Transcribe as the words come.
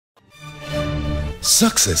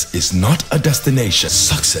Success is not a destination.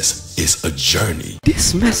 Success is a journey.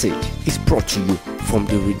 This message is brought to you from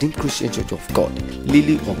the Redeemed Christian Church of God,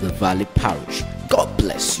 Lily of the Valley Parish. God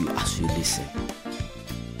bless you as you listen.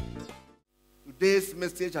 Today's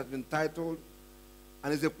message has been titled,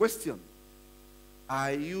 and it's a question: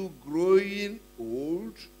 are you growing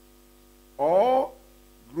old or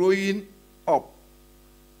growing up?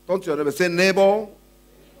 Don't you ever say neighbor?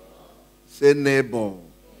 Say neighbor.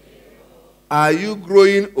 Are you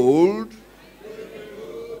growing old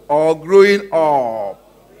or growing up?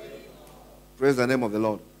 Praise the name of the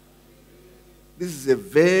Lord. This is a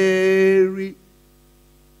very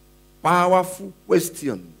powerful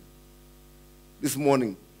question this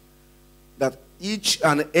morning that each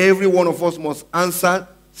and every one of us must answer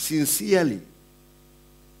sincerely.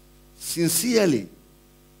 Sincerely.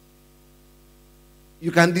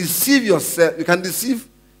 You can deceive yourself. You can deceive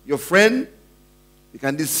your friend. You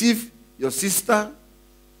can deceive your sister.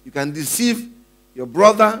 You can deceive your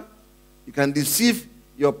brother. You can deceive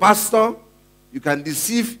your pastor. You can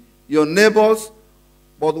deceive your neighbors.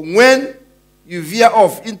 But when you veer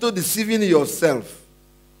off into deceiving yourself,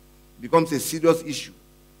 it becomes a serious issue.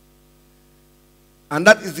 And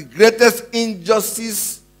that is the greatest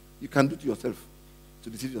injustice you can do to yourself,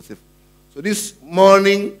 to deceive yourself. So this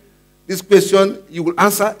morning, this question, you will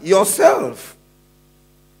answer yourself.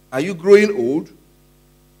 Are you growing old?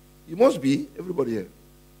 You must be, everybody here.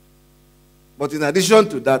 But in addition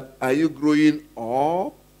to that, are you growing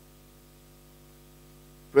up?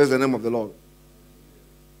 Praise the name of the Lord.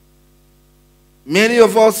 Many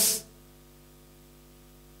of us,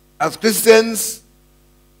 as Christians,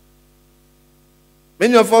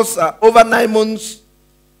 many of us are over 9 months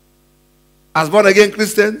as born-again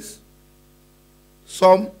Christians.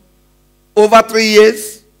 Some over 3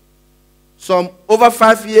 years. Some over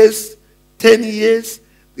 5 years, 10 years.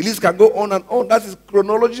 The list can go on and on. That is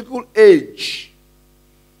chronological age.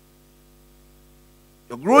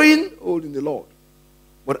 You're growing old in the Lord.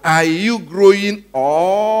 But are you growing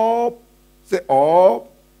up? Say up.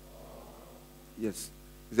 Yes.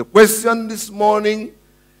 It's a question this morning.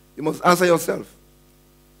 You must answer yourself.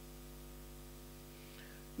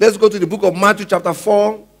 Let's go to the book of Matthew chapter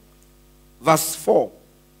 4, verse 4.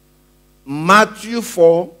 Matthew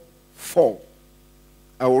 4, 4.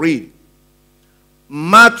 I will read.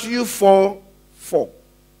 Matthew 4, 4.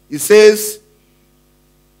 It says,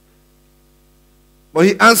 but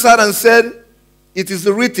he answered and said, it is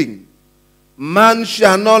written, man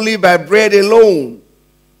shall not live by bread alone,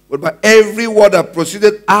 but by every word that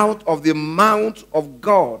proceeded out of the mouth of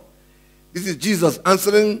God. This is Jesus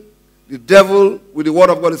answering the devil with the word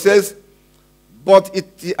of God. It says, but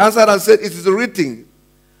he answered and said, it is written,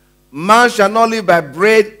 man shall not live by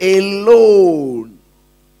bread alone.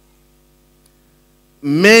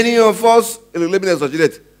 Many of us, let me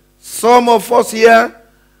exaggerate, some of us here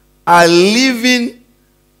are living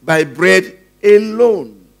by bread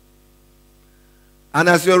alone. And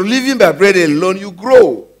as you're living by bread alone, you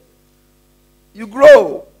grow. You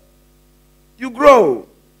grow. You grow.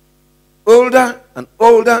 Older and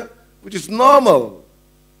older, which is normal.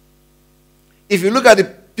 If you look at the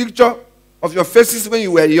picture of your faces when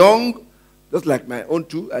you were young, just like my own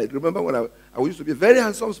too, I remember when I used to be a very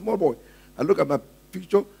handsome small boy. I look at my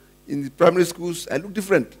picture in the primary schools, I look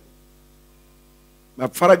different. My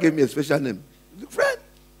father gave me a special name. Different.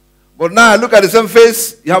 But now I look at the same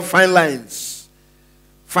face, you have fine lines.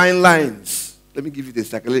 Fine lines. Let me give you the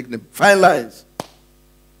psychological name. Fine lines.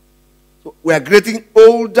 So we are getting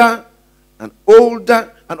older and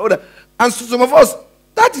older and older. And so some of us,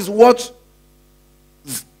 that is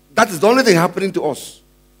the only thing happening to us.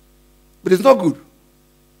 But it's not good.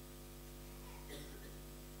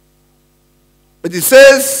 But it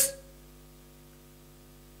says,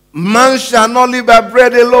 man shall not live by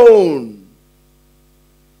bread alone,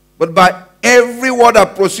 but by every word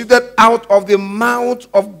that proceeded out of the mouth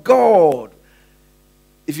of God.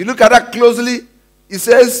 If you look at that closely, it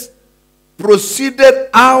says, proceeded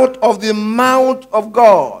out of the mouth of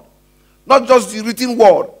God. Not just the written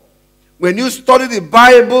word. When you study the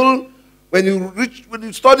Bible, when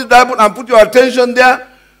you study the Bible and put your attention there,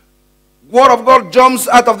 Word of God jumps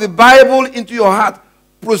out of the Bible into your heart,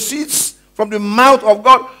 proceeds from the mouth of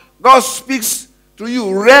God. God speaks to you.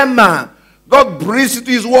 Rhema. God breathes into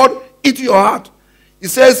His word into your heart. He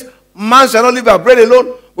says, man shall not live by bread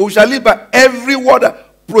alone, but we shall live by every word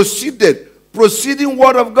that proceeding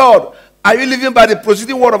word of God. Are you living by the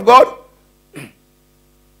proceeding word of God?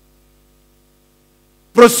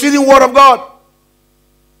 Proceeding word of God.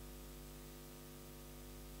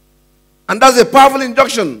 And that's a powerful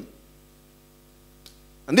injunction.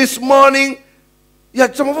 And this morning, yeah,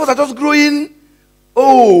 some of us are just growing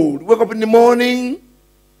old. Wake up in the morning,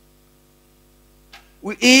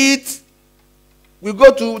 we eat, we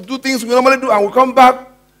go to do things we normally do, and we come back,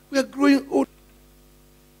 we are growing old.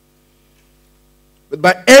 But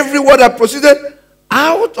by every word that proceeded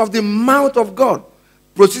out of the mouth of God,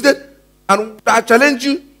 proceeded, and I challenge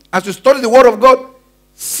you, as you study the word of God,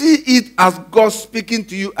 see it as God speaking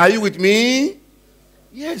to you. Are you with me?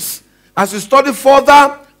 Yes. As you study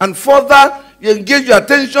further and further, you engage your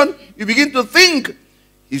attention, you begin to think.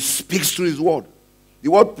 He speaks through his word. The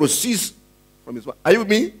word proceeds from his word. Are you with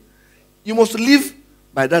me? You must live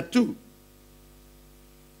by that too.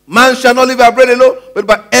 Man shall not live by bread alone, but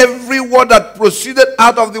by every word that proceeded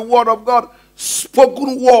out of the word of God.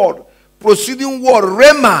 Spoken word, proceeding word,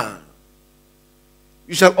 rhema.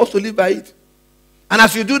 You shall also live by it. And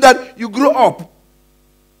as you do that, you grow up.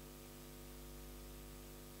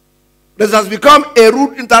 This has become a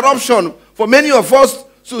rude interruption for many of us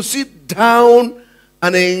to sit down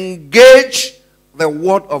and engage the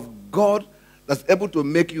word of God that's able to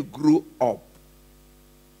make you grow up.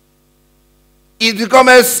 It becomes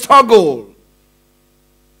a struggle.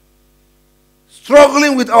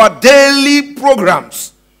 Struggling with our daily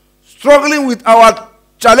programs. Struggling with our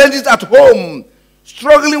challenges at home.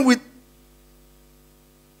 Struggling with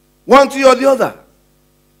one thing or the other.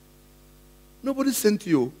 Nobody sent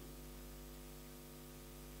you.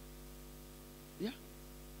 Yeah.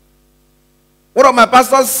 One of my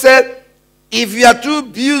pastors said, if you are too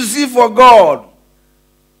busy for God,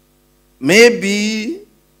 maybe,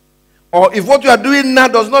 or if what you are doing now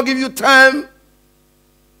does not give you time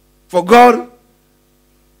for God,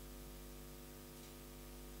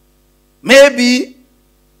 maybe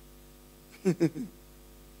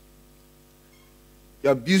you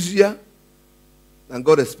are busier than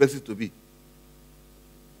God expects it to be.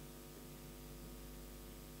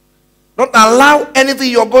 Don't allow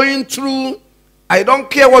anything you're going through, I don't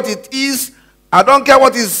care what it is, I don't care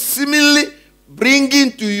what is seemingly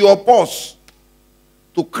bringing to your purse,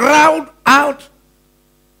 to crowd out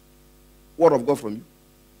word of God from you.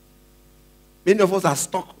 Many of us are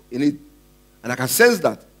stuck in it. And I can sense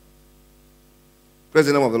that. Praise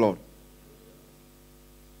the name of the Lord.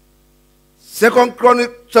 2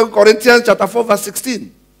 Corinthians chapter 4 verse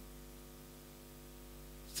 16.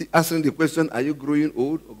 See, answering the question, are you growing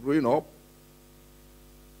old or growing up?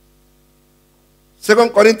 2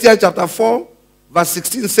 Corinthians chapter 4 verse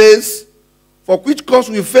 16 says, for which cause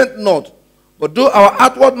we faint not, but though our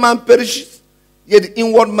outward man perishes, yet the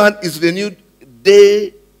inward man is renewed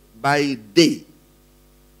day by day.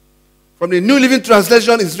 From the New Living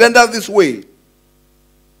Translation, it's rendered this way.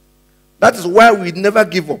 That is why we never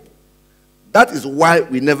give up. That is why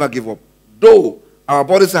we never give up. Though our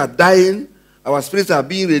bodies are dying, our spirits are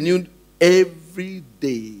being renewed every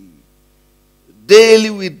day.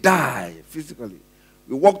 Daily we die physically.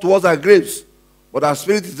 We walk towards our graves, but our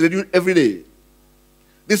spirit is renewed every day.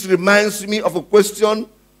 This reminds me of a question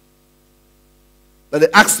that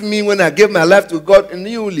they asked me when I gave my life to God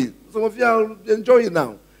newly. Some of you are enjoying it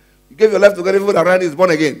now. You gave your life to God even around is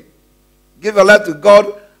born again. You gave your life to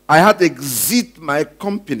God. I had to exit my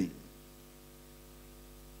company.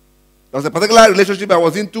 There was a particular relationship I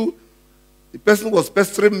was into. The person was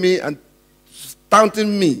pestering me and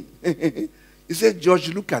taunting me. He said,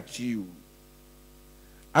 George, look at you.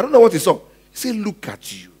 I don't know what he saw. He said, look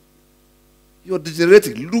at you. You're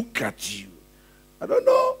degenerating. Look at you. I don't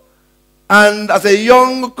know. And as a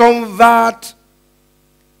young convert,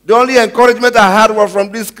 the only encouragement I had was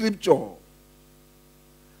from this scripture.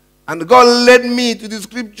 And God led me to the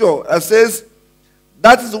scripture that says,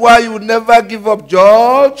 that is why you will never give up,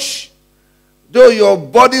 George. Though your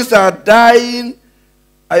bodies are dying,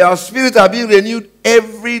 and your spirits are being renewed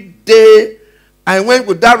every day. And when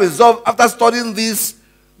with that resolve, after studying this,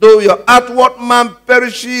 though your outward man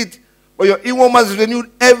perishes, but your inward man is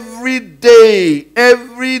renewed every day.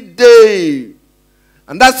 Every day.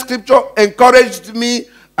 And that scripture encouraged me.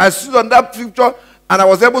 I stood on that scripture and I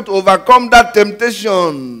was able to overcome that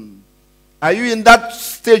temptation. Are you in that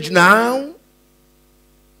stage now?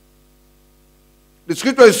 The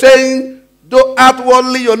scripture is saying, though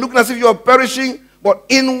outwardly you're looking as if you're perishing, but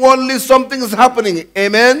inwardly something is happening.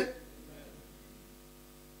 Amen?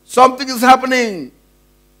 Something is happening.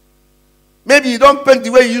 Maybe you don't paint the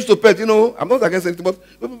way you used to paint. You know, I'm not against anything, but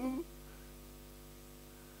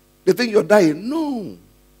they think you're dying. No.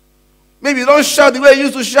 Maybe you don't shout the way you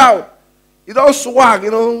used to shout. You don't swag,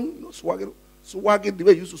 you know. Swag it the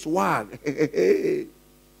way you used to swag. They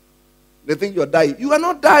think you're dying. You are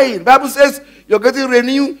not dying. The Bible says you're getting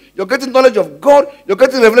renewed. You're getting knowledge of God. You're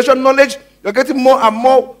getting revelation knowledge. You're getting more and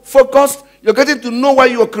more focused. You're getting to know why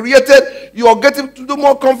you were created. You are getting to do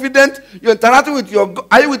more confident. You're interacting with your God.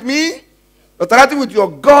 Are you with me? You're interacting with your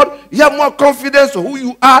God. You have more confidence of who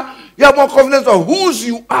you are. You have more confidence of whose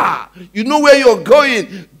you are. You know where you're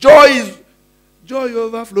going. Joy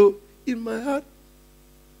overflow in my heart.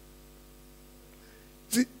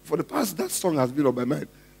 See, for the past, that song has been on my mind.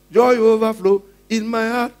 Joy overflow in my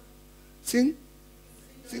heart. Sing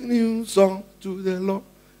new song to the Lord.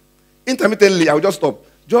 Intermittently, I will just stop.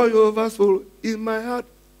 Joy overflow in my heart.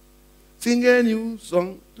 Sing a new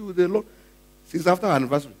song to the Lord. Since after our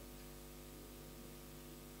anniversary.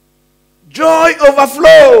 Joy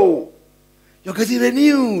overflow. You're getting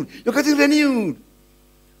renewed. You're getting renewed.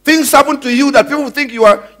 Things happen to you that people think you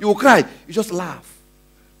will cry. You just laugh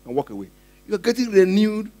and walk away. You're getting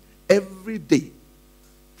renewed every day.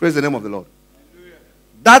 Praise the name of the Lord. Hallelujah.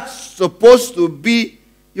 That's supposed to be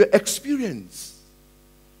your experience.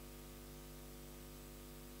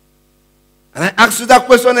 And I ask you that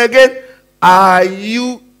question again. Are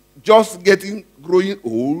you just growing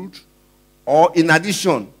old? Or in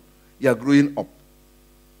addition, you are growing up?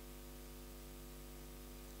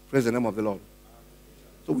 Praise the name of the Lord.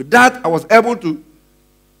 So with that, God was able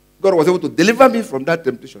to deliver me from that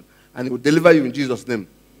temptation. And He will deliver you in Jesus' name.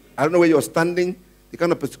 I don't know where you're standing, the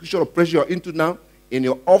kind of persecution or pressure you're into now, in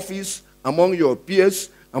your office, among your peers,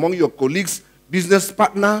 among your colleagues, business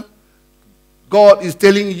partner. God is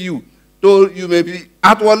telling you, though you may be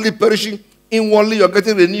outwardly perishing, inwardly you're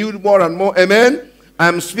getting renewed more and more. Amen?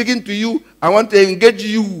 I'm speaking to you. I want to engage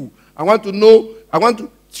you. I want to know. I want to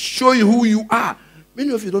show you who you are.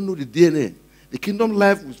 Many of you don't know the DNA. The kingdom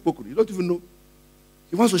life we've spoken. You don't even know.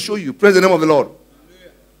 He wants to show you. Praise the name of the Lord.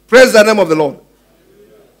 Hallelujah. Praise the name of the Lord.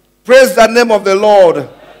 Hallelujah. Praise the name of the Lord.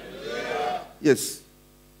 Hallelujah. Yes.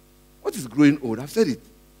 What is growing old? I've said it.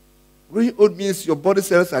 Growing old means your body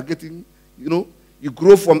cells are getting, you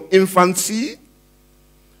grow from infancy,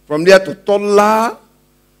 from there to toddler,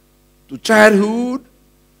 to childhood,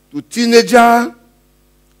 to teenager,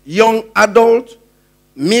 young adult,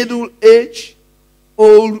 middle age,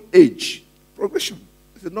 old age. Progression.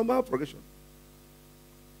 It's a normal progression.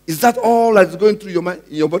 Is that all that's going through your mind,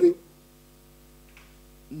 in your body?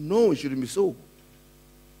 No, it shouldn't be so.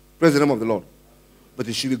 Praise the name of the Lord. But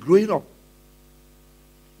it should be growing up.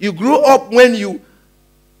 You grow up when you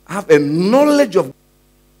have a knowledge of.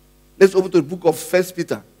 Let's open to the book of 1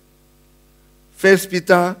 Peter. 1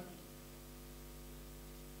 Peter.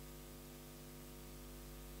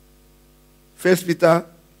 1 Peter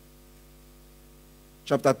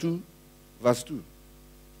chapter 2, verse 2.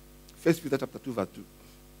 1 Peter chapter 2, verse 2.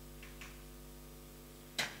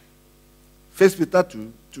 1 Peter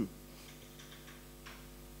 2, 2.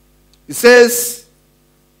 It says,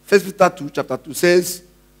 1 Peter 2, chapter 2 says,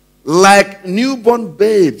 like newborn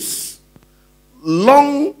babes,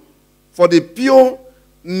 long for the pure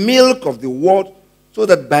milk of the word, so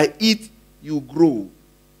that by it you grow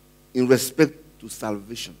in respect to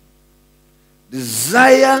salvation.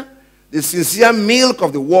 Desire the sincere milk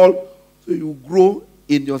of the word, so you grow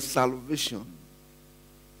in your salvation.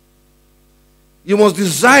 You must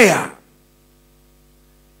desire.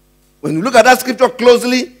 When you look at that scripture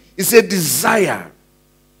closely, it's a desire.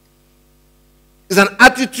 It's an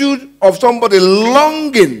attitude of somebody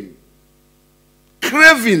longing,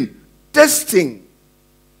 craving, testing.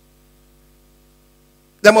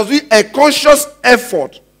 There must be a conscious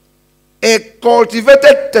effort, a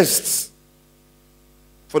cultivated taste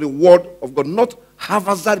for the word of God, not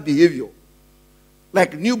haphazard behavior.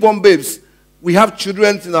 Like newborn babes, we have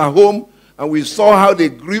children in our home, and we saw how they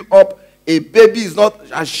grew up. A baby is not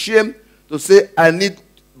ashamed to say, I need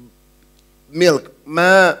milk.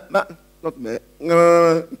 Ma, not me.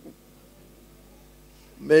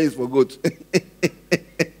 Me is for goat.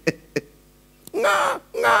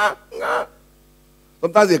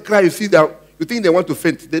 Sometimes they cry, you think they want to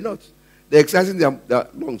faint. They're not. They're exercising their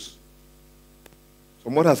lungs.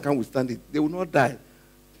 Some mothers can't withstand it. They will not die.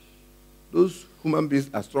 Those human beings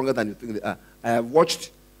are stronger than you think they are. I have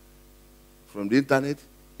watched from the internet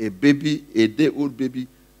a baby, a day-old baby,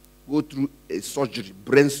 go through a surgery,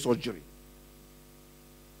 brain surgery.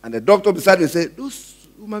 And the doctor beside me said, those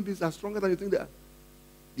human beings are stronger than you think they are.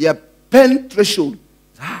 Their pain threshold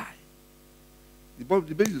is high. The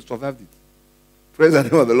baby survived it. Praise the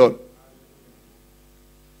name of the Lord.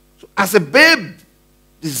 So as a babe,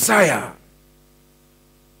 desire.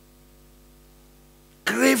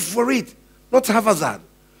 Crave for it. Not haphazard.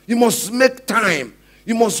 You must make time.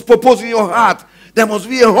 You must purpose in your heart. There must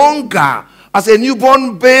be a hunger. As a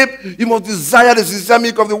newborn babe, you must desire the sincere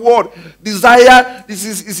milk of the word. Desire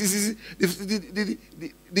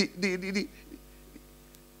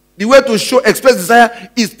The way to show express desire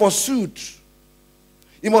is pursuit.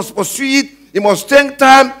 You must pursue it. You must take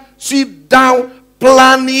time, sit down,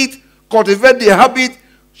 plan it, cultivate the habit,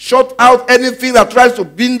 shut out anything that tries to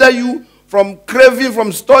hinder you from craving,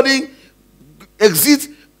 from studying. Exit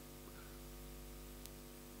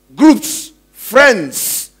groups,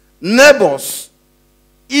 friends, neighbors,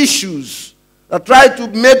 issues that try to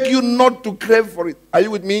make you not to crave for it. Are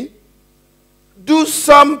you with me? Do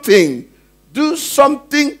something. Do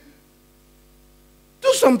something.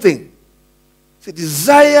 Do something. It's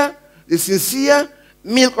desire, the sincere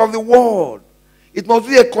milk of the word. It must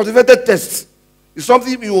be a cultivated test. It's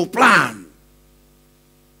something you will plan.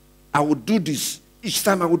 I will do this. Each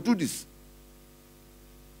time I will do this.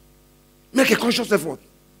 Make a conscious effort.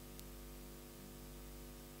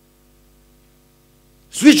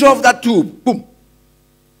 Switch off that tube. Boom.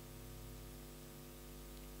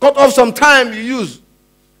 Cut off some time you use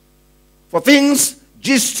for things,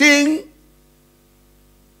 gisting,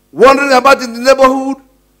 wandering about in the neighborhood,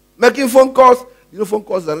 making phone calls. You know, phone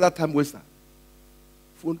calls are another time waster.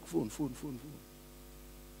 Phone.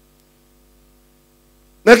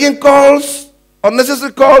 Making calls,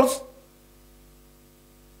 unnecessary calls.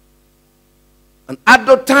 And add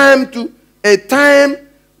the time to a time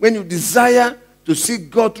when you desire to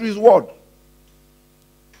seek God through His Word.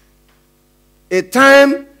 A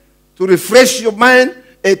time to refresh your mind.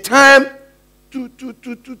 A time to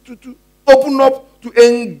open up, to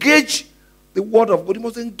engage the Word of God. You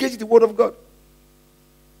must engage the Word of God.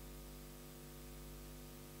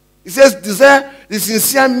 It says, desire the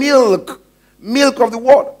sincere milk of the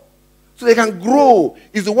Word, so they can grow.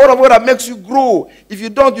 It's the Word of God that makes you grow. If you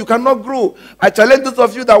don't, you cannot grow. I challenge those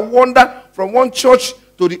of you that wander from one church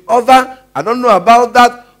to the other. I don't know about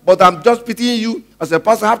that, but I'm just pitying you. As a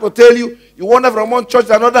pastor, I have to tell you, you wander from one church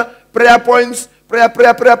to another. Prayer points, prayer.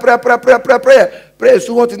 Prayer is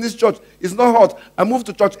too hot in this church. It's not hot. I moved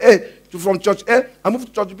to church A. From church A, I moved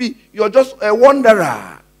to church B. You're just a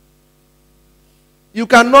wanderer. You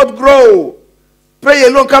cannot grow. Prayer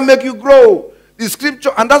alone can make you grow. The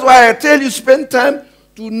scripture, and that's why I tell you, spend time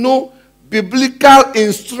to know biblical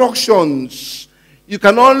instructions. You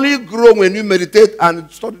can only grow when you meditate and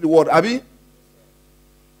study the word. Abi?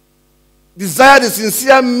 Desire the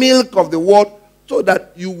sincere milk of the word so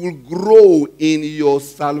that you will grow in your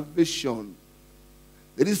salvation.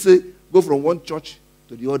 They didn't say go from one church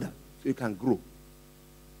to the other so you can grow.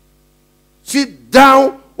 Sit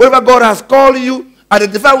down wherever God has called you.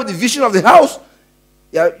 Identify with the vision of the house.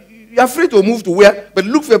 You are free to move to where, but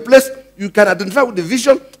look for a place you can identify with the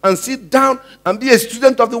vision and sit down and be a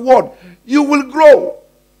student of the word. You will grow.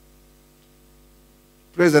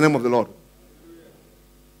 Praise the name of the Lord.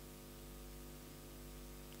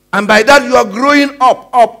 And by that you are growing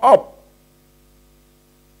up.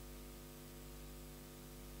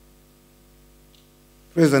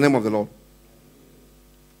 Praise the name of the Lord.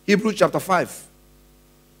 Hebrews chapter 5.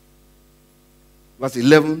 Verse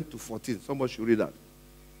 11 to 14. Somebody should read that.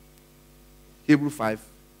 Hebrews 5.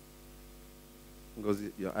 Because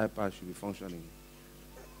your iPad should be functioning.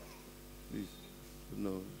 Please.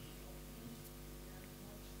 No.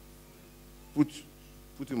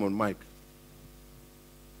 Put him on mic.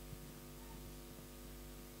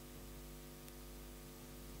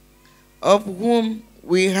 Of whom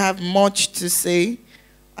we have much to say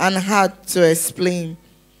and hard to explain,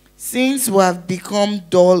 since we have become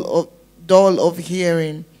dull of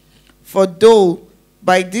hearing. For though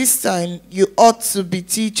by this time you ought to be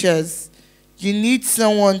teachers, you need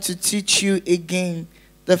someone to teach you again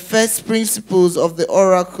the first principles of the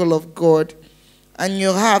oracle of God, and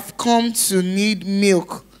you have come to need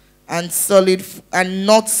milk and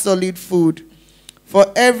not solid food. For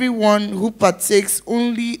everyone who partakes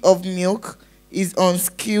only of milk is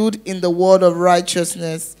unskilled in the word of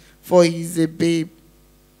righteousness, for he is a babe.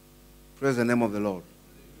 Praise the name of the Lord.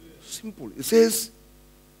 Simple. It says,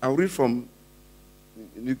 I'll read from,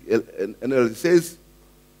 it says,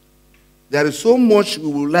 there is so much we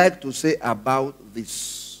would like to say about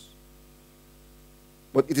this.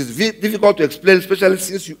 But it is difficult to explain, especially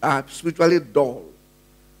since you are spiritually dull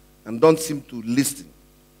and don't seem to listen.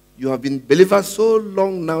 You have been believers so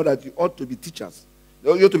long now that you ought to be teachers.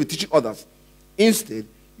 You ought to be teaching others. Instead,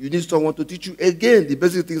 you need someone to teach you again the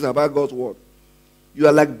basic things about God's word. You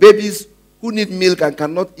are like babies who need milk and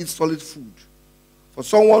cannot eat solid food. For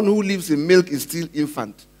someone who lives in milk is still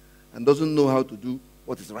infant and doesn't know how to do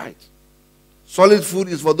what is right. Solid food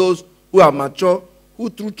is for those who are mature, who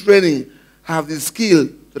through training have the skill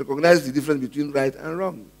to recognize the difference between right and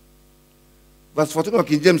wrong. Verse 14 of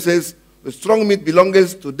King James says, the strong meat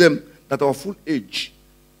belongs to them that are of full age,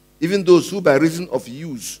 even those who by reason of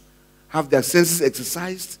use have their senses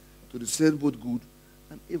exercised to discern both good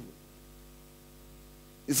and evil.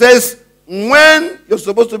 It says, when you're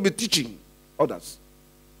supposed to be teaching others,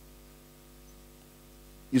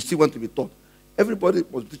 you still want to be taught. Everybody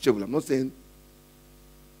must be teachable. I'm not saying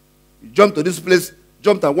you jump to this place,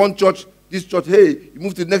 jump at one church, this church, hey, you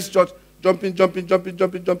move to the next church, jumping.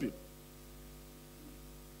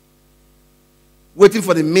 Waiting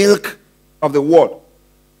for the milk of the word.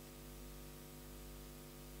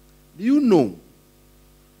 Do you know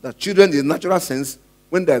that children, in the natural sense,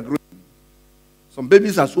 when they are growing, some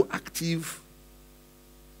babies are so active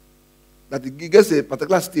that it gets a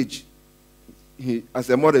particular stage. As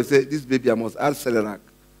a mother says, this baby, I must add Cerelac,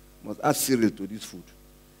 must add cereal to this food.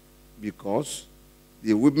 Because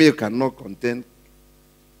the milk cannot contain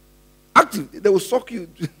active. They will suck you.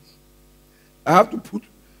 I have to put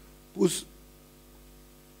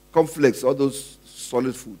cornflakes, all those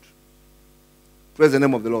solid food. Praise the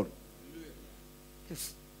name of the Lord.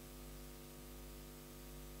 Yes.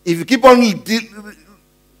 If you keep on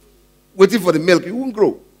waiting for the milk, you won't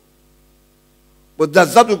grow. But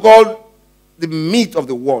that's what we call the meat of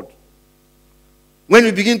the word. When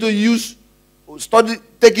we begin to study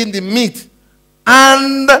taking the meat,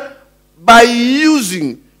 and by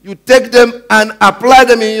using, you take them and apply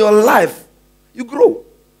them in your life, you grow.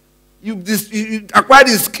 You acquire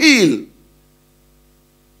the skill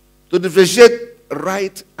to differentiate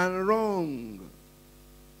right and wrong.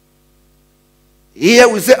 Here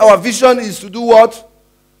we say our vision is to do what?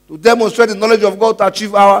 To demonstrate the knowledge of God to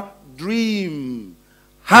achieve our dream.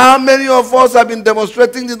 How many of us have been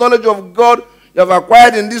demonstrating the knowledge of God you have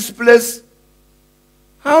acquired in this place?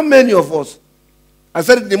 How many of us? I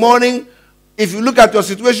said it in the morning, if you look at your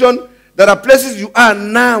situation, there are places you are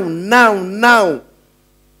now,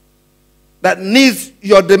 that needs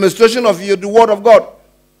your demonstration of the word of God.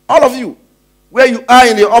 All of you. Where you are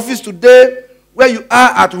in the office today, where you are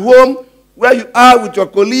at home, where you are with your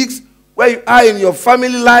colleagues, where you are in your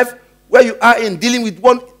family life, where you are in dealing with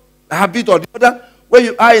one habit or the other, where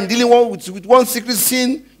you are in dealing with one secret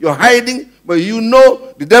sin you're hiding, but you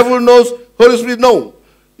know, the devil knows, Holy Spirit knows.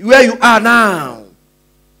 Where you are now,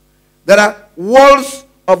 there are words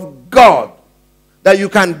of God that you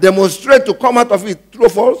can demonstrate to come out of it. True or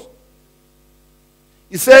false?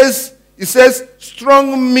 It says,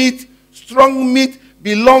 strong meat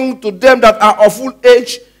belong to them that are of full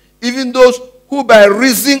age, even those who by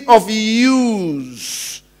reason of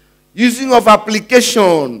using of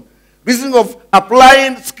application, reason of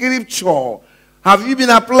applying scripture. Have you been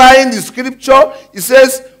applying the scripture? It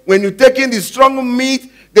says, when you take in the strong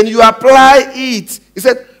meat, then you apply it. He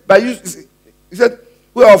said,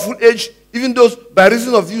 who are of full age, even those by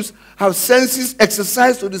reason of use, have senses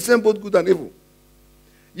exercised to discern both good and evil.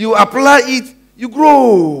 You apply it, you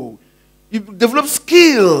grow. You develop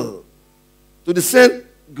skill to discern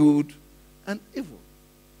good and evil.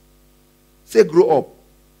 Say, grow up.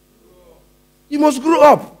 You must grow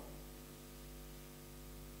up.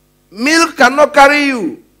 Milk cannot carry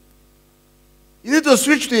you. You need to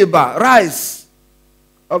switch to Iba, rice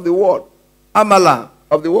of the word, amala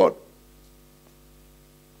of the word,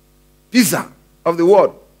 pizza of the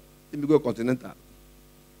word. Let me go continental.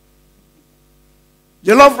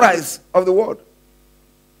 Jollof rice of the word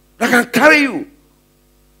that can carry you.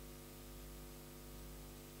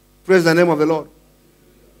 Praise the name of the Lord.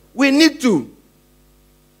 We need to.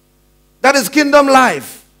 That is kingdom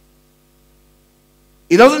life.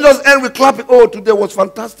 It doesn't just end with clapping. Oh, today was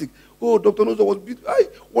fantastic. Oh, Dr. Nozo was beautiful.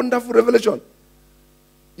 Wonderful revelation.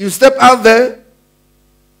 You step out there.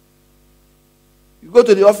 You go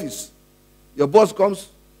to the office. Your boss comes.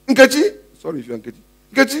 Nkechi. Sorry if you're Nkechi.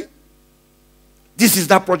 Nkechi. This is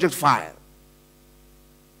that project file.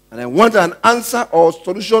 And I want an answer or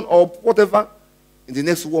solution or whatever in the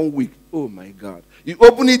next 1 week. Oh my God. You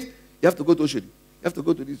open it, you have to go to Oshodi. You have to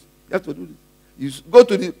go to this. You have to do this. You go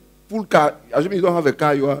to the pool car. Assuming you don't have a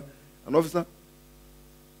car, you are an officer.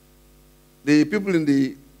 The people in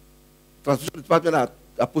the transportation department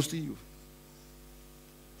are posting you.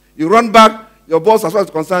 You run back, your boss, as far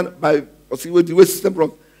as concerned, by the way system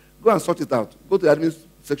runs, go and sort it out. Go to the admin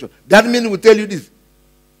section. The admin will tell you this.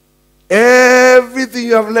 Everything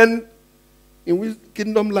you have learned in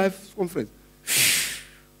Kingdom Life Conference,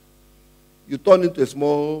 you turn into a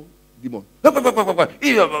small demon. At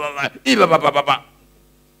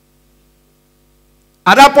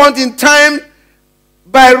that point in time,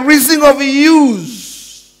 by reason of the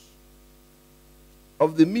use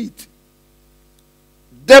of the meat,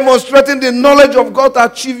 demonstrating the knowledge of God to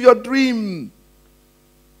achieve your dream.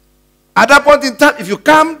 At that point in time, if you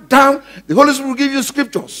calm down, the Holy Spirit will give you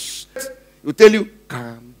scriptures. He will tell you,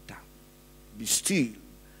 calm down, be still,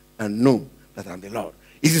 and know that I'm the Lord.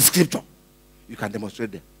 It's in scripture. You can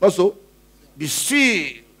demonstrate them. Also, be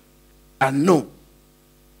still and know.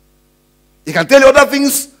 He can tell you other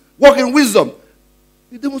things, walk in wisdom.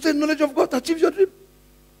 You demonstrate knowledge of God to achieve your dream.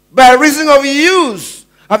 By reason of use,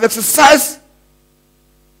 have exercised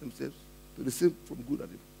themselves to receive from good and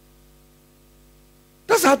evil.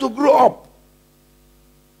 That's how to grow up.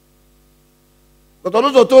 But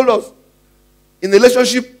also told us, in a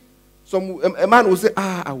relationship, a man will say,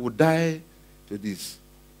 I will die to this.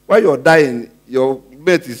 While you're dying, your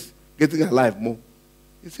mate is getting alive more.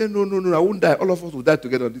 He said, no, I won't die. All of us will die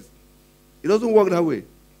together on this. It doesn't work that way.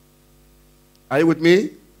 Are you with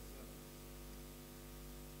me?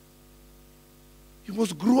 You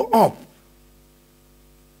must grow up.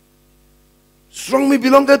 Strong men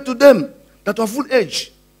belongeth to them that are full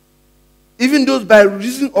age. Even those by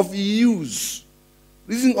reason of use,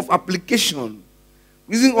 reason of application,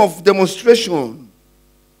 reason of demonstration.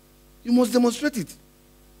 You must demonstrate it.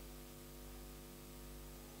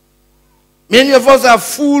 Many of us are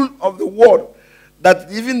full of the word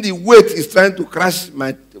that even the weight is trying to crash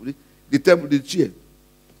the chair.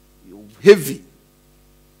 You're heavy.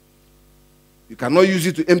 You cannot use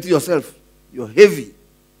it to empty yourself. You're heavy.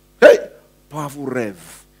 Hey, powerful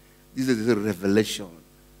rev. This is a revelation.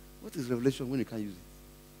 What is revelation when you can't use it?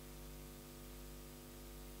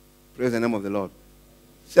 Praise the name of the Lord.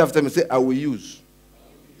 Say after me, say, I will use.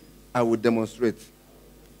 I will demonstrate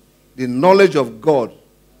the knowledge of God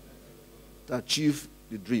to achieve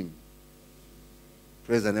the dream.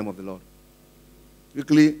 Praise the name of the Lord.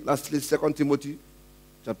 Quickly, lastly, 2 Timothy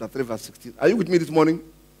chapter 3, verse 16. Are you with me this morning?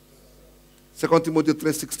 2 Timothy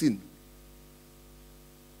 3:16.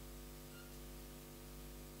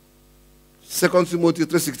 2 Timothy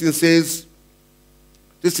 3:16 says,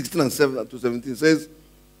 3:16 and 7 to 17 says,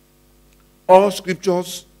 all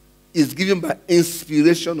scriptures is given by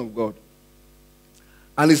inspiration of God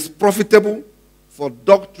and is profitable for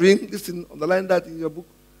doctrine. Listen, underline that in your book.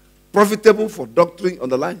 Profitable for doctrine,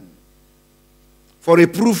 underline. For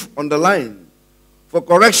reproof, underline. For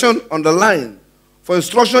correction, underline. For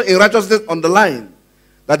instruction in righteousness, underline.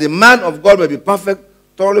 That the man of God may be perfect,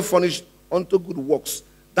 thoroughly furnished unto good works.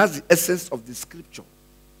 That's the essence of the scripture.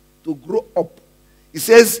 To grow up. It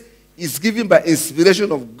says it's given by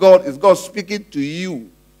inspiration of God. It's God speaking to you.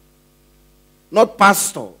 Not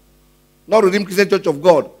pastor. Not Redeemed Christian Church of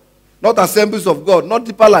God. Not Assemblies of God. Not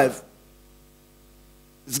Deeper Life.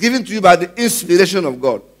 It's given to you by the inspiration of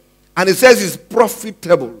God. And it says it's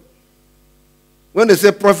profitable. When they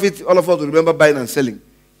say profit, all of us will remember buying and selling.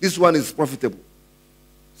 This one is profitable.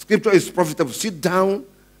 Scripture is profitable. Sit down.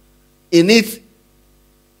 In it,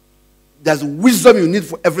 there's wisdom you need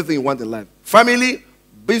for everything you want in life. Family,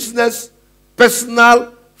 business,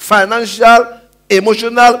 personal, financial,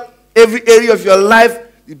 emotional, every area of your life,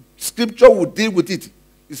 the scripture will deal with it.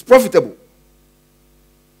 It's profitable.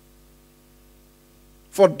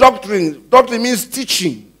 For doctrine, doctrine means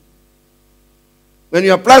teaching. When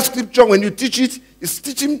you apply scripture, when you teach it, it's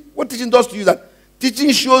teaching. What teaching does to you, that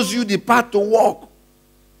teaching shows you the path to walk.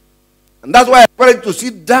 And that's why I encourage you to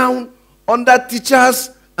sit down under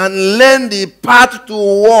teachers and learn the path to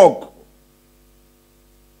walk.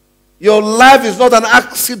 Your life is not an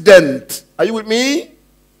accident. Are you with me?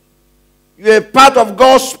 You're a part of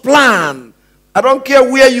God's plan. I don't care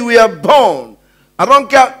where you were born. I don't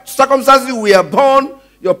care circumstances you were born.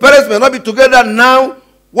 Your parents may not be together now.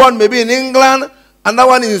 One may be in England, another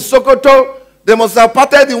one in Sokoto. They must have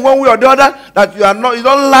parted in one way or the other that you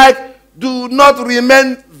don't like. Do not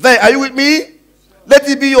remain there. Are you with me? Let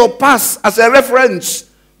it be your past as a reference.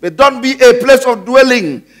 But don't be a place of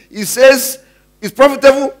dwelling. He says it's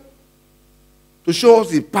profitable to show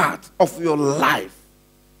us the path of your life.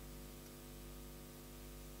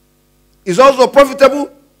 It's also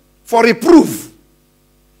profitable for reproof.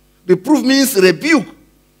 Reproof means rebuke.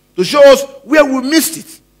 To show us where we missed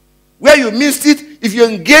it. Where you missed it, if you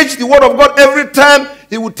engage the word of God every time,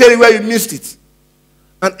 he will tell you where you missed it.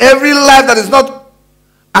 And every life that is not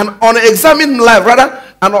an unexamined life, rather,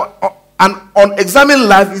 an unexamined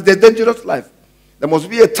life is the dangerous life. There must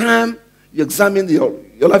be a time you examine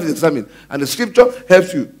your life is examined. And the scripture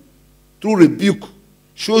helps you through rebuke,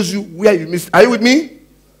 shows you where you missed. Are you with me?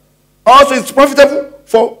 Also, it's profitable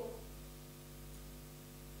for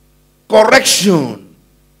correction.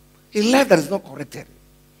 A life that is not corrected.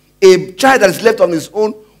 A child that is left on his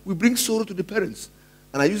own will bring sorrow to the parents.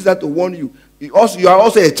 And I use that to warn you. You are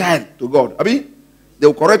also a child to God. I mean, they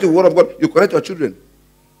will correct the word of God. You correct your children.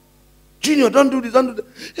 Junior, don't do this, don't do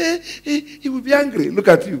that. He will be angry. Look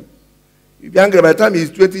at you. He will be angry. By the time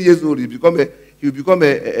he's 20 years old, he will become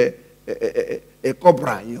a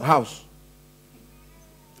cobra in your house.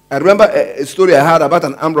 I remember a story I heard about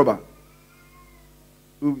an armed robber.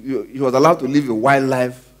 He was allowed to live a wild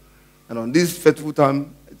life. And on this fateful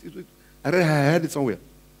time, I heard it somewhere.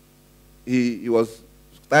 He was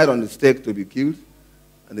tied on the stake to be killed.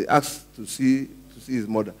 And they asked to see his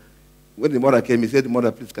mother. When the mother came, he said,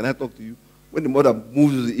 "Mother, please, can I talk to you?" When the mother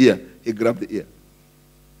moves the ear, he grabbed the ear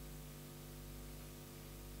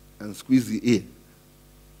and squeezed the ear.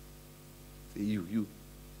 Say, you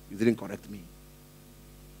didn't correct me.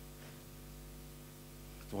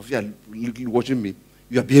 Some of you are watching me.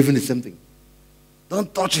 You are behaving the same thing.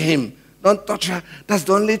 Don't touch him. Don't touch her. That's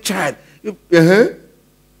the only child. That's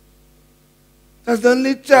the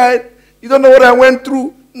only child. You don't know what I went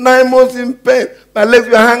through. 9 months in pain. My legs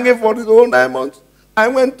were hanging for the whole 9 months. I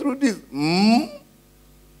went through this.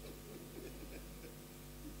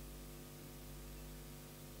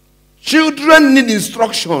 Children need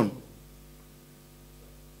instruction.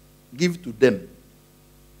 Give to them.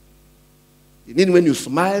 They need when you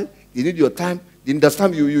smile. They need your time. They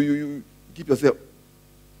understand you keep yourself.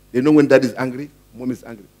 They know when dad is angry, mom is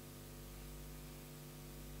angry.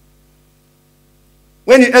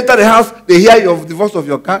 When you enter the house, they hear the voice of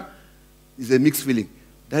your car. It's a mixed feeling.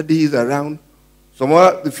 Daddy is around.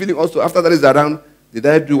 Somehow the feeling also after that is around. Did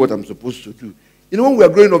I do what I'm supposed to do? You know, when we are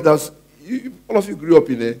growing up, all of you grew up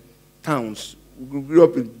in towns. We grew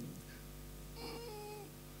up in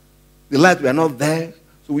the lights were not there.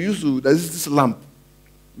 So we used to, there's this lamp.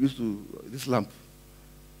 This lamp.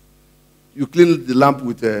 You clean the lamp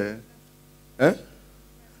with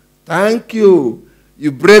Thank you.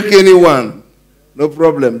 You break anyone. No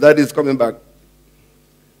problem. That is coming back.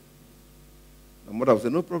 My mother would say,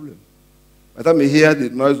 no problem. By the time you hear the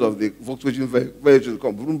noise of the Volkswagen vehicle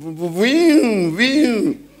come, vroom, vroom, vroom, vroom,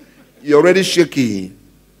 vroom, you're already shaking.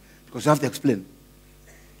 Because you have to explain.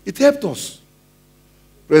 It helped us.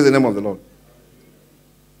 Praise the name of the Lord.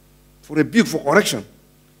 For rebuke, for correction.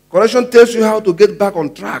 Correction tells you how to get back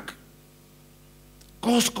on track.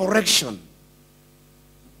 Cause correction.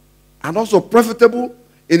 And also profitable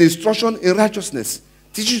in instruction in righteousness.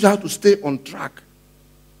 Teaches you how to stay on track.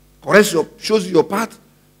 Corrects shows you your path.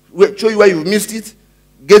 Show you where you've missed it.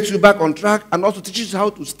 Gets you back on track. And also teaches you how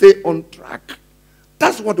to stay on track.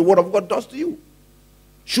 That's what the Word of God does to you.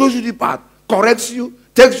 Shows you the path. Corrects you.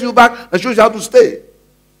 Takes you back. And shows you how to stay.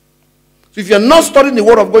 So if you're not studying the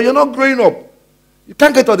Word of God, you're not growing up. You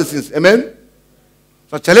can't get all these things. Amen?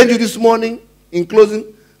 So I challenge you this morning, in closing,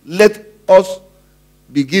 let us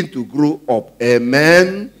begin to grow up.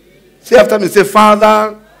 Amen? Say after me, say,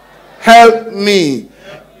 Father, help me.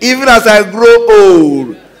 Even as I grow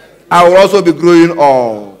old, I will also be growing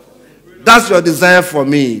up. That's your desire for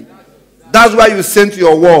me. That's why you sent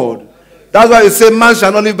your word. That's why you say, man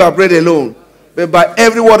shall not live by bread alone, but by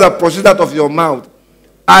every word that proceeds out of your mouth.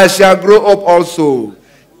 I shall grow up also,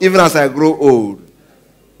 even as I grow old.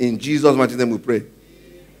 In Jesus' mighty name we pray.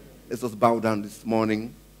 Let's just bow down this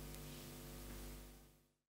morning.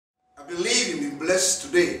 I believe you've been blessed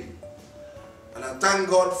today. And I thank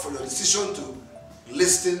God for your decision to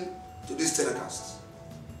listen to this telecast.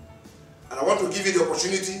 And I want to give you the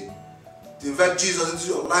opportunity to invite Jesus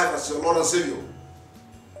into your life as your Lord and Savior.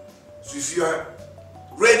 So if you are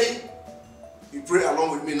ready, you pray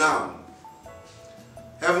along with me now.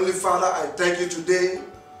 Heavenly Father, I thank you today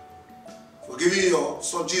for giving your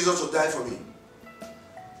Son Jesus to die for me.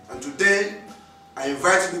 And today, I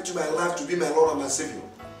invite you into my life to be my Lord and my Savior.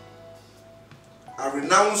 I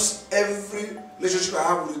renounce every relationship I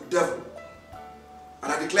have with the devil.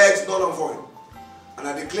 And I declare it's null and void. And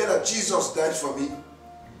I declare that Jesus died for me.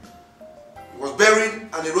 He was buried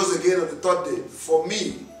and he rose again on the third day. For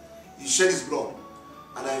me, he shed his blood.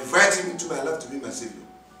 And I invite him into my life to be my Savior.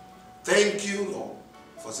 Thank you, Lord,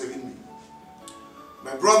 for saving me.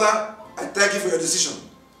 My brother, I thank you for your decision.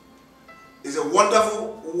 It's a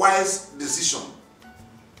wonderful, wise decision.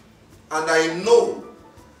 And I know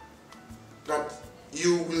that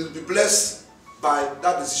you will be blessed by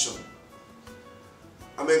that decision.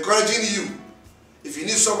 I'm encouraging you, if you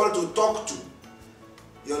need somebody to talk to,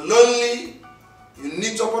 you're lonely, you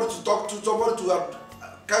need somebody to talk to, somebody to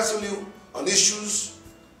counsel you on issues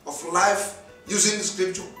of life using the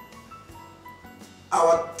scripture.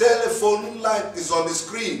 Our telephone line is on the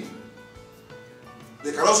screen.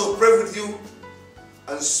 They can also pray with you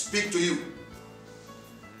and speak to you.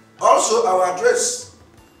 Also, our address,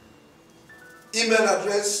 email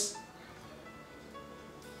address,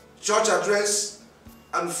 church address,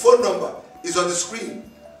 and phone number is on the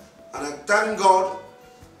screen. And I thank God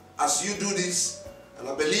as you do this, and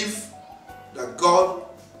I believe that God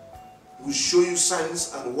will show you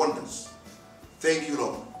signs and wonders. Thank you,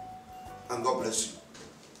 Lord, and God bless you.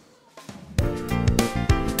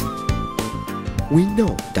 We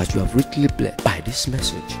know that you have richly blessed by this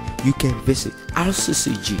message. You can visit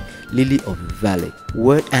RCCG Lily of the Valley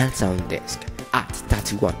Word and Sound Desk at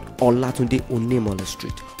 31 Olatunde Onemola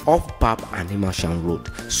Street off Bab and Emerson Road,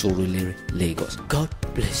 Surulere, Lagos. God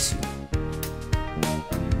bless you.